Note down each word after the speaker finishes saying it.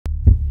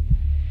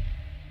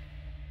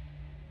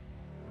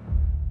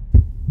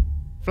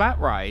Flat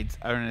rides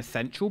are an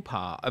essential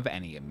part of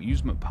any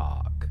amusement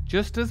park,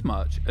 just as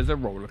much as a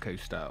roller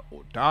coaster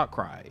or dark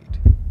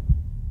ride.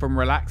 From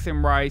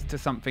relaxing rides to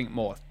something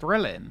more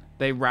thrilling,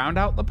 they round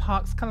out the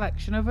park's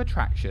collection of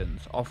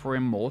attractions,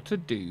 offering more to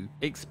do,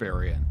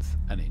 experience,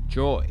 and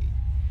enjoy.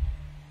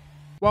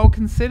 While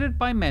considered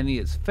by many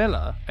as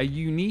filler, a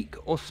unique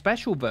or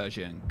special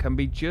version can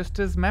be just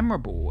as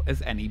memorable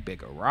as any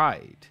bigger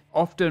ride.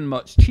 Often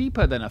much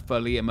cheaper than a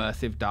fully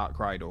immersive dark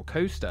ride or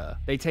coaster,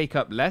 they take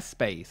up less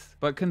space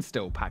but can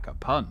still pack a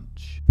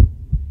punch.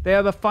 They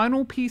are the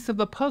final piece of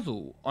the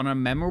puzzle on a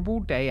memorable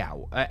day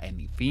out at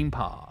any theme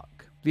park.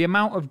 The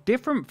amount of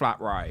different flat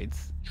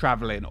rides,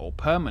 travelling or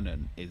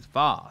permanent, is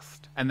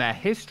vast, and their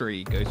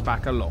history goes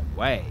back a long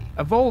way,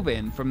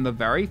 evolving from the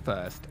very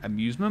first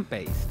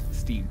amusement-based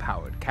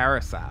steam-powered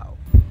carousel.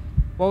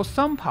 While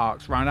some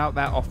parks round out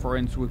their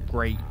offerings with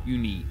great,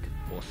 unique,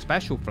 or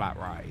special flat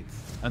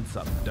rides, and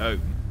some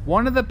don't,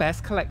 one of the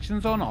best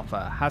collections on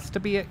offer has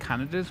to be at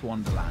Canada's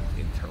Wonderland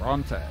in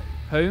Toronto,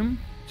 home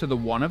to the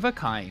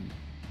one-of-a-kind,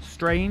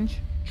 strange,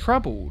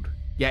 troubled,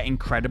 yet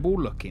incredible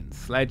looking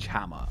Sledge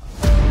Hammer.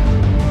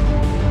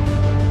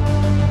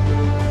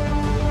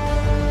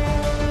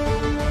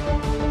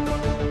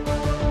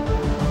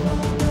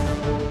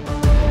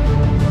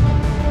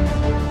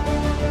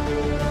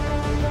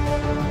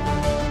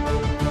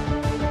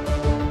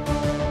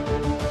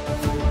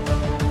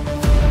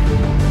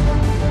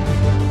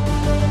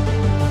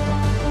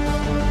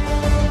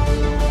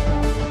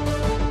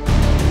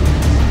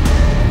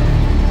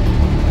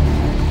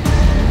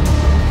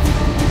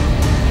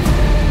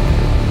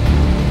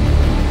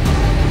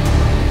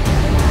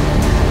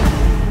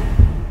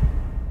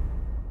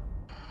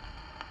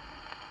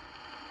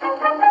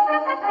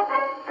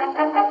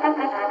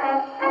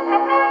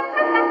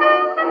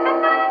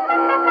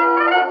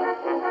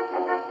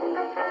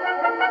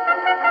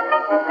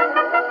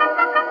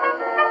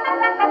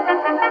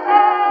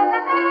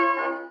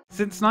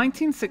 Since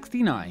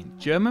 1969,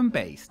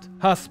 German-based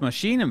HUSS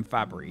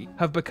Maschinenfabrik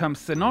have become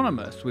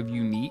synonymous with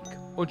unique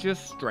or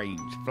just strange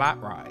flat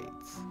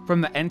rides. From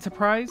the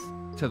Enterprise,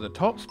 to the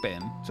Top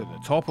Spin, to the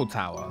Topple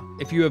Tower,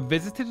 if you have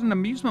visited an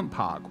amusement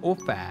park or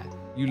fair,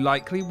 you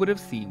likely would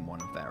have seen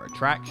one of their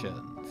attractions.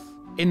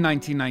 In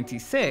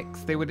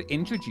 1996, they would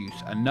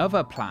introduce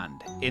another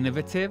planned,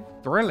 innovative,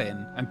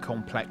 thrilling, and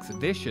complex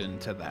addition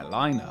to their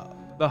lineup,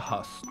 the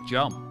HUSS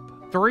Jump.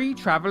 3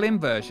 travelling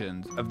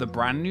versions of the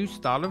brand new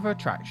style of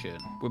attraction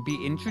would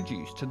be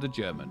introduced to the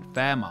German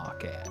fair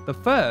market. The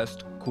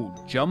first,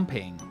 called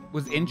Jumping,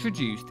 was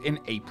introduced in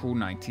April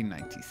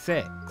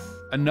 1996.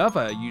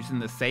 Another using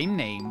the same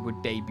name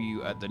would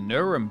debut at the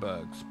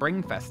Nuremberg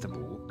Spring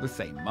Festival the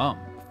same month.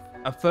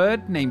 A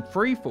third, named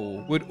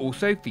Freefall, would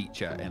also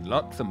feature in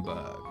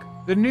Luxembourg.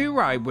 The new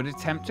ride would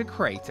attempt to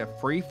create a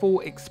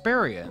freefall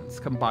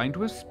experience combined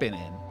with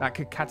spinning that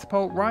could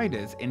catapult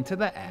riders into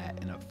the air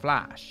in a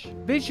flash.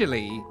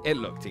 Visually, it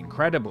looked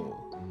incredible.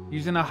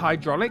 Using a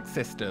hydraulic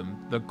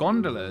system, the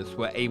gondolas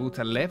were able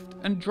to lift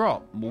and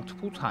drop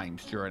multiple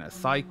times during a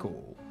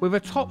cycle. With a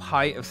top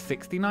height of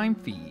 69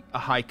 feet, a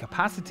high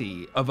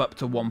capacity of up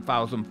to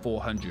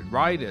 1,400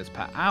 riders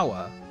per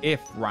hour,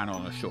 if ran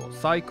on a short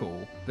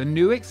cycle, the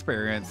new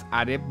experience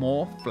added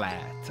more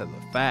flair to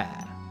the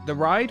fair. The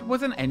ride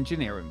was an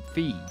engineering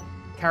feat,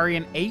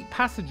 carrying 8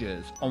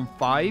 passengers on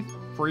 5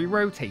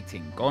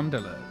 free-rotating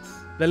gondolas.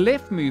 The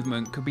lift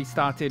movement could be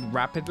started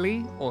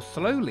rapidly or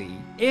slowly.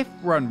 If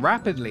run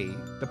rapidly,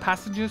 the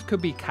passengers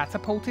could be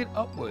catapulted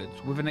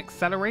upwards with an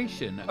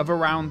acceleration of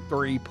around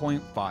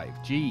 3.5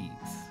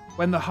 Gs.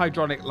 When the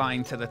hydraulic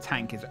line to the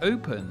tank is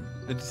open,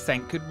 the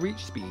descent could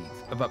reach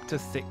speeds of up to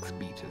 6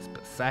 meters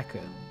per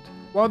second.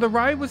 While the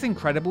ride was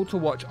incredible to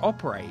watch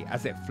operate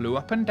as it flew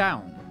up and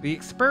down, the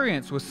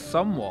experience was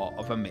somewhat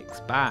of a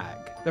mixed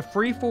bag. The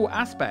freefall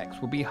aspects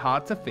would be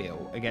hard to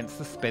feel against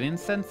the spinning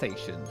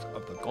sensations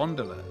of the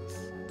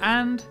gondolas.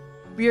 And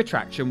the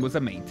attraction was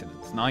a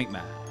maintenance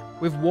nightmare.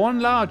 With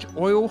one large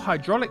oil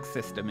hydraulic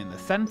system in the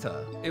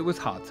centre, it was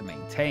hard to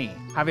maintain,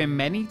 having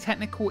many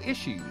technical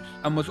issues,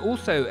 and was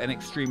also an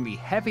extremely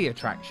heavy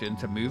attraction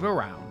to move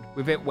around,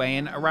 with it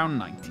weighing around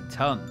 90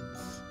 tons.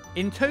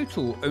 In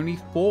total, only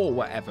 4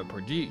 were ever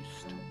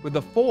produced, with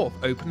the 4th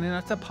opening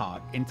at a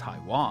park in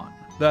Taiwan.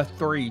 The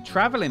 3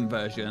 travelling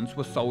versions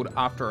were sold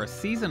after a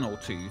season or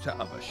 2 to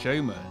other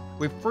showmen,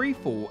 with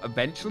Freefall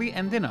eventually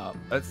ending up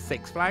at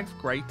Six Flags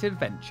Great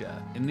Adventure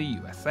in the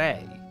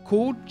USA.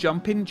 Called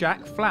Jumpin'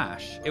 Jack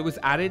Flash, it was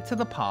added to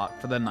the park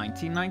for the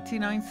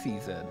 1999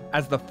 season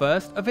as the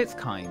first of its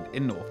kind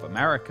in North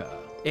America.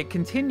 It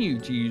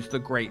continued to use the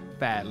Great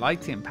Fair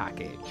lighting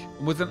package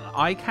and was an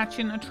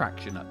eye-catching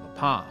attraction at the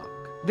park.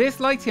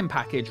 This lighting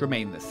package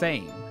remained the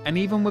same, and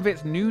even with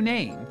its new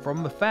name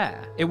from the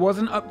fair, it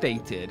wasn't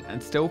updated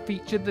and still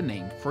featured the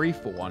name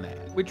Freefall on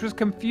it, which was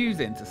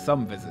confusing to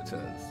some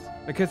visitors,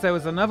 because there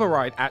was another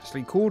ride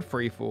actually called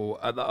Freefall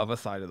at the other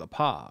side of the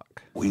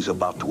park. He's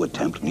about to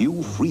attempt new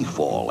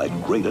Freefall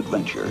at Great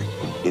Adventure.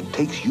 It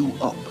takes you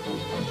up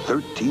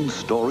 13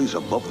 stories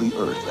above the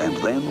earth and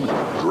then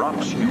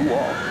drops you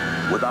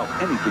off without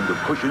anything to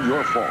cushion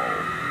your fall.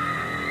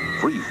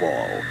 Free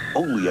Fall,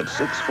 only at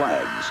Six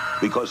Flags,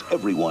 because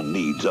everyone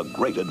needs a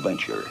great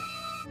adventure.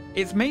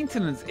 Its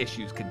maintenance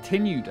issues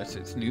continued at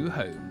its new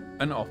home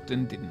and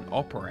often didn't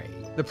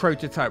operate. The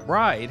prototype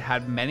ride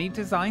had many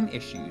design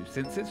issues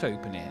since its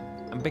opening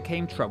and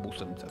became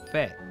troublesome to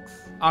fix.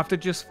 After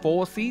just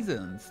 4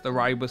 seasons, the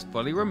ride was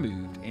fully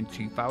removed in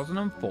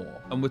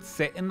 2004 and would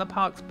sit in the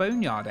park's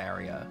boneyard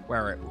area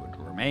where it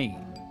would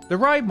remain. The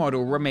ride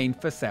model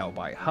remained for sale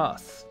by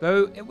HUSS,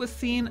 though it was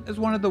seen as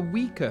one of the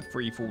weaker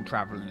freefall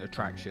travelling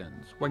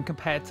attractions when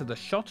compared to the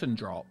Shot and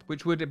Drop,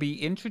 which would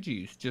be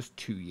introduced just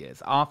 2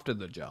 years after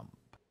the jump.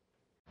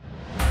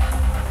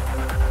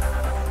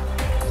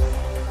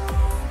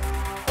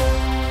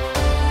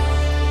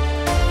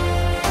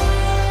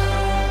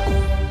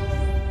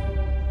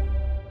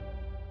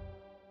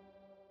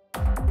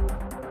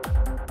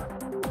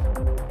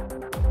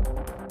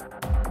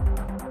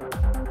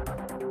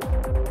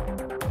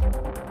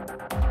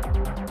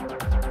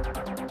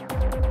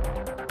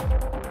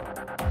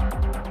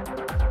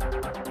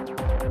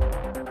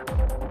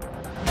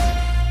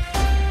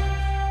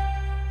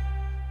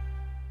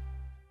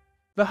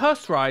 The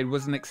HUSS ride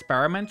was an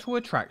experimental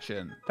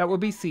attraction that would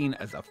be seen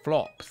as a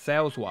flop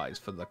sales-wise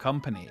for the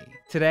company.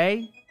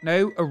 Today,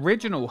 no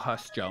original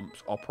HUSS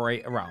jumps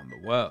operate around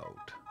the world.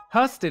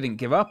 HUSS didn't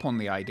give up on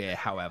the idea,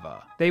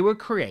 however. They would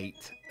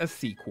create a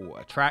sequel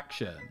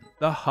attraction,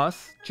 the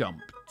HUSS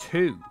Jump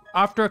 2.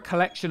 After a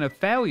collection of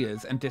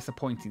failures and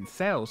disappointing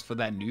sales for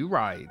their new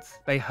rides,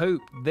 they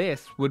hoped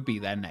this would be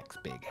their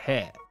next big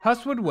hit.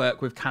 HUSS would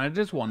work with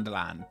Canada's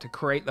Wonderland to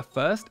create the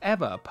first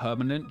ever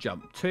permanent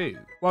Jump 2.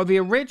 While the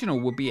original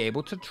would be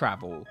able to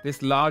travel,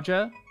 this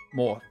larger,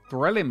 more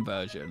thrilling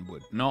version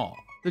would not.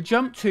 The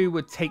Jump 2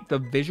 would take the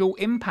visual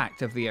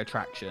impact of the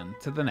attraction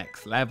to the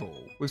next level,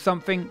 with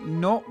something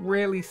not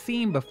really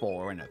seen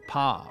before in a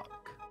park.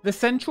 The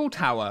central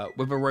tower,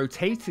 with a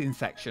rotating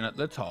section at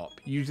the top,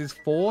 uses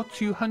 4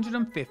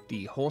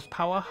 250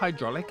 horsepower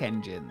hydraulic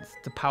engines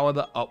to power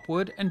the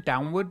upward and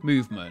downward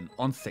movement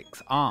on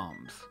 6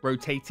 arms,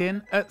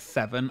 rotating at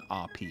 7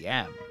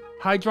 RPM.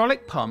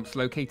 Hydraulic pumps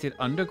located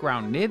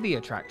underground near the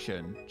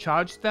attraction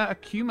charge their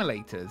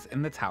accumulators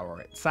in the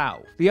tower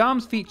itself. The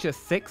arms feature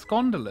 6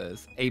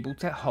 gondolas able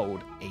to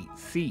hold 8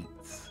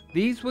 seats.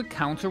 These would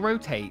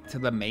counter-rotate to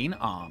the main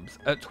arms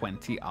at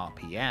 20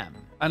 RPM.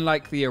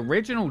 Unlike the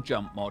original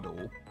jump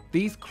model,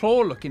 these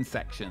claw-looking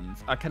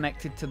sections are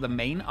connected to the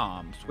main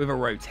arms with a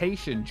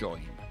rotation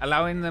joint,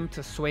 allowing them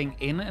to swing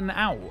in and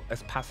out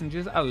as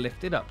passengers are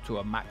lifted up to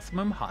a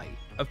maximum height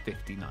of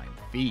 59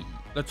 feet.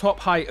 The top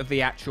height of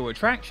the actual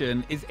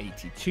attraction is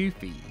 82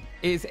 feet.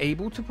 It is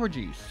able to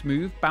produce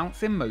smooth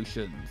bouncing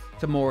motions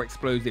to more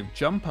explosive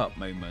jump up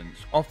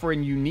moments,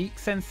 offering unique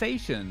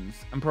sensations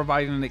and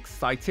providing an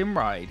exciting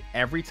ride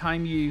every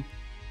time you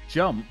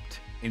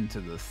jumped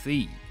into the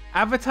sea.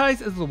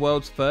 Advertised as the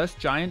world's first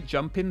giant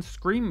jump-in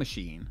scream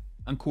machine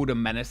and called a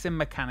menacing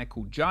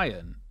mechanical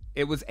giant,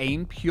 it was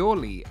aimed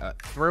purely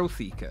at thrill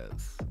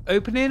seekers.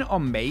 Opening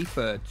on May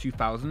 3rd,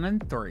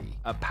 2003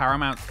 at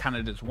Paramount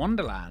Canada's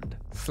Wonderland,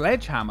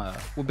 Sledge Hammer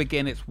will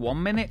begin its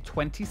 1 minute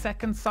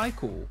 20-second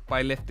cycle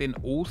by lifting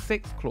all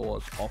 6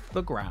 claws off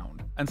the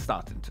ground and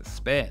starting to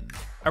spin.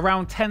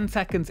 Around 10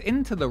 seconds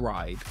into the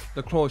ride,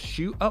 the claws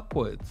shoot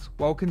upwards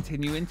while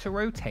continuing to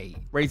rotate,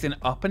 raising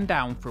up and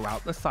down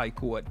throughout the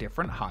cycle at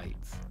different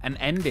heights and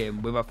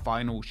ending with a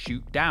final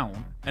shoot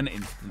down and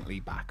instantly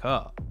back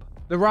up.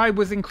 The ride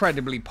was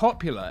incredibly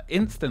popular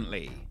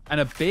instantly, and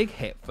a big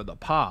hit for the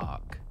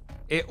park.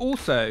 It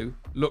also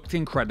looked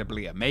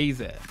incredibly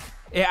amazing.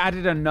 It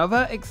added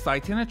another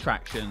exciting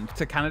attraction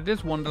to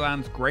Canada's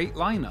Wonderland's great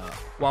lineup,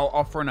 while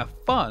offering a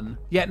fun,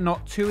 yet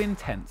not too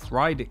intense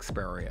ride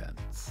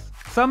experience.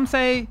 Some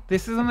say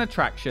this is an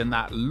attraction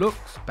that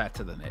looks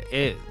better than it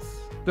is.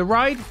 The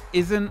ride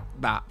isn't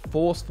that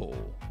forceful,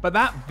 but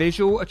that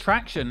visual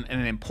attraction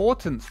and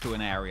importance to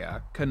an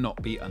area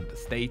cannot be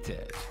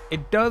understated.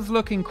 It does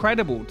look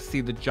incredible to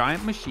see the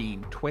giant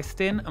machine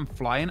twisting and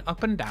flying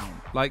up and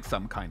down like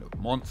some kind of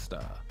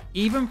monster.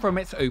 Even from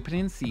its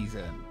opening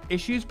season,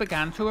 issues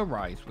began to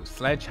arise with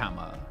Sledge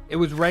Hammer. It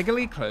was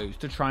regularly closed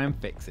to try and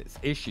fix its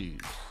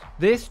issues.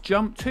 This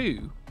Jump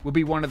 2 would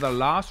be one of the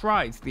last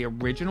rides the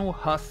original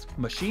HUSS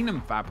machine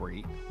and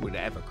fabric would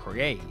ever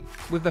create.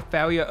 With the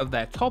failure of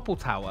their topple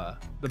tower,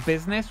 the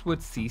business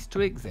would cease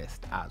to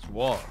exist as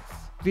was.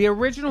 The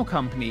original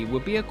company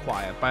would be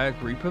acquired by a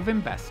group of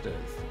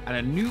investors, and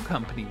a new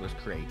company was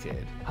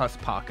created, HUSS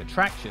Park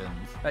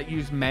Attractions, that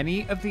used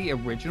many of the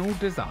original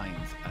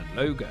designs and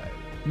logo.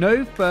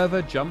 No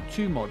further Jump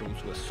 2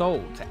 models were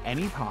sold to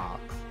any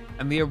parks,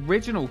 and the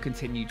original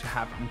continued to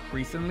have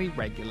increasingly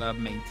regular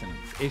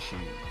maintenance issues.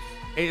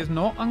 It is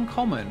not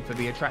uncommon for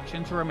the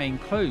attraction to remain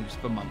closed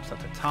for months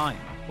at a time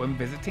when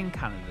visiting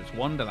Canada's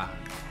Wonderland,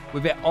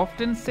 with it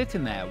often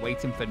sitting there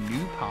waiting for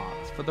new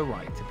parts for the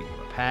ride to be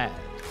repaired.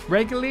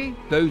 Regularly,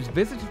 those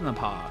visiting the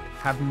park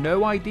have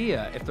no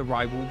idea if the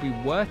ride will be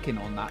working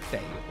on that day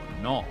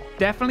or not.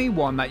 Definitely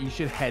one that you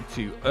should head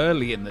to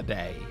early in the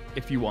day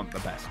if you want the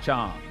best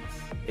chance.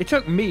 It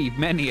took me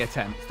many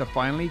attempts to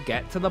finally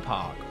get to the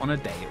park on a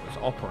day it was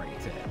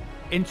operated.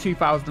 In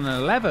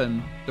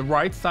 2011, the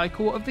ride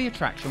cycle of the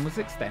attraction was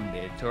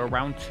extended to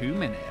around 2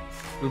 minutes,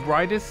 with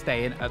riders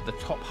staying at the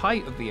top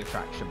height of the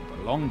attraction for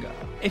longer.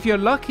 If you're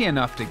lucky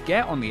enough to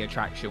get on the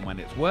attraction when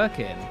it's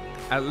working,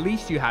 at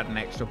least you had an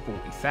extra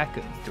 40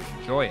 seconds to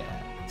enjoy it.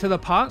 To the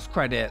park's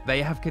credit,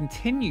 they have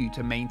continued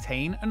to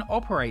maintain and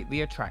operate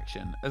the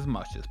attraction as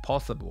much as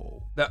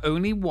possible. The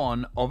only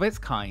one of its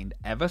kind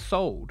ever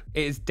sold,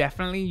 it is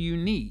definitely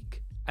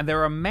unique, and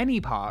there are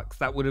many parks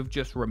that would have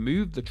just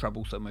removed the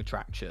troublesome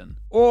attraction,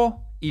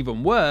 or,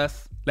 even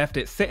worse, left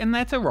it sitting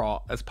there to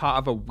rot as part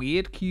of a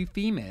weird queue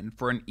theming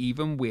for an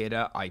even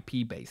weirder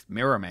IP-based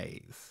mirror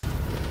maze.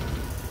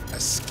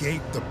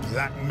 Escape the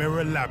Black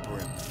Mirror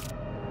Labyrinth,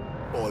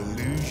 or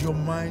lose your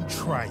mind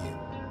trying.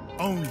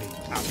 Only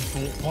at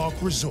Thorpe Park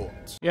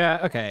Resort. Yeah,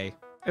 okay.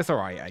 It's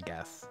alright, I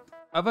guess.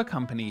 Other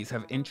companies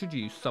have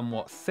introduced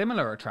somewhat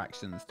similar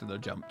attractions to the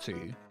Jump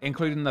 2,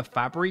 including the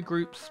Fabry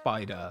Group's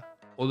Spider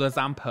or the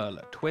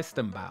Zamperla Twist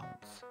and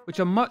Bounce,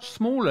 which are much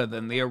smaller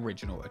than the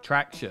original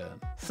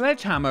attraction.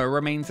 Sledge Hammer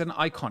remains an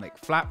iconic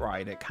flat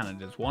ride at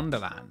Canada's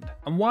Wonderland,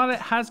 and while it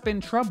has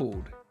been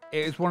troubled,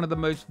 it is one of the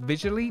most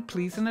visually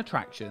pleasing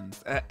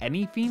attractions at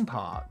any theme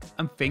park,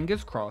 and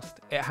fingers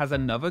crossed it has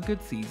another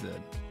good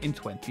season in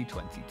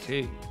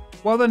 2022.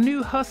 While the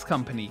new HUSS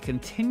company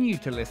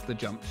continued to list the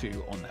Jump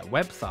 2 on their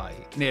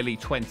website, nearly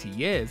 20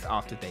 years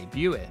after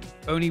debuting,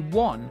 only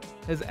one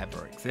has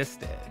ever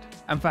existed,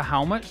 and for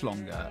how much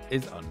longer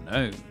is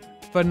unknown.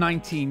 For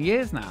 19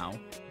 years now,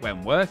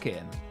 when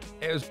working,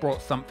 it has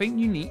brought something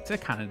unique to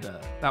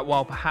Canada that,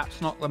 while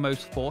perhaps not the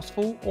most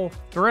forceful or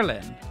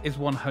thrilling, is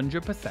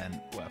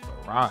 100% worth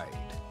a ride.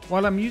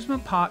 While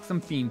amusement parks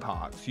and theme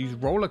parks use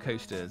roller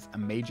coasters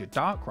and major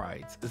dark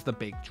rides as the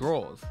big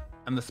draws,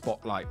 and the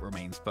spotlight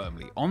remains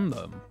firmly on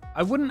them,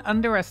 I wouldn't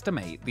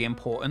underestimate the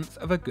importance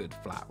of a good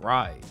flat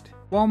ride.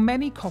 While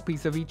many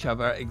copies of each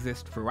other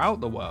exist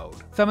throughout the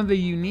world, some of the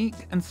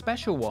unique and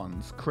special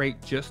ones create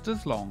just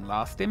as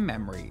long-lasting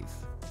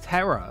memories,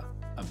 terror,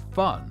 and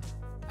fun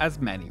as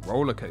many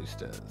roller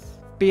coasters.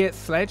 Be it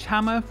Sledge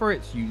Hammer for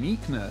its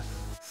uniqueness,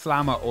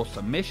 Slammer or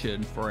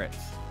Submission for its,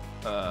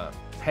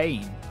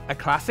 pain, a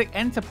classic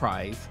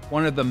Enterprise,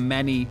 one of the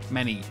many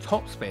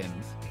top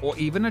spins, or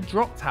even a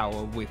drop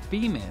tower with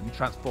theming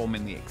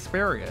transforming the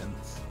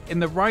experience, in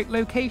the right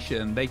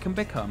location they can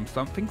become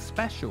something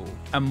special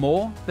and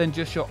more than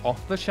just your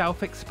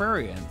off-the-shelf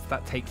experience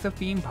that takes a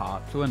theme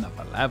park to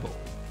another level.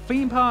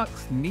 Theme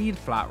parks need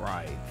flat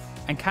rides,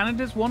 and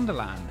Canada's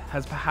Wonderland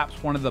has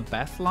perhaps one of the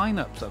best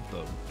lineups of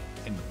them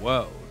in the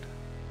world.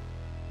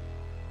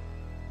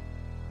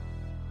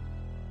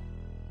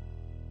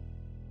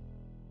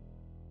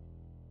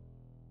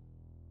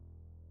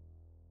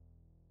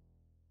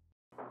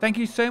 Thank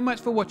you so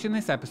much for watching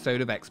this episode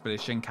of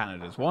Expedition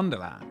Canada's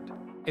Wonderland.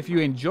 If you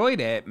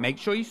enjoyed it, make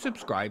sure you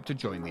subscribe to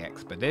join the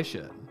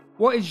expedition.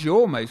 What is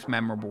your most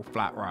memorable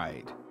flat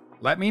ride?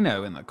 Let me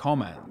know in the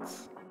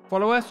comments.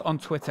 Follow us on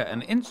Twitter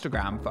and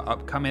Instagram for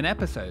upcoming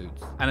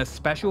episodes, and a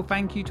special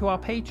thank you to our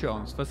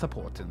Patreons for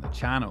supporting the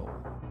channel.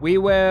 We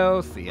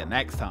will see you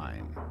next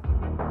time.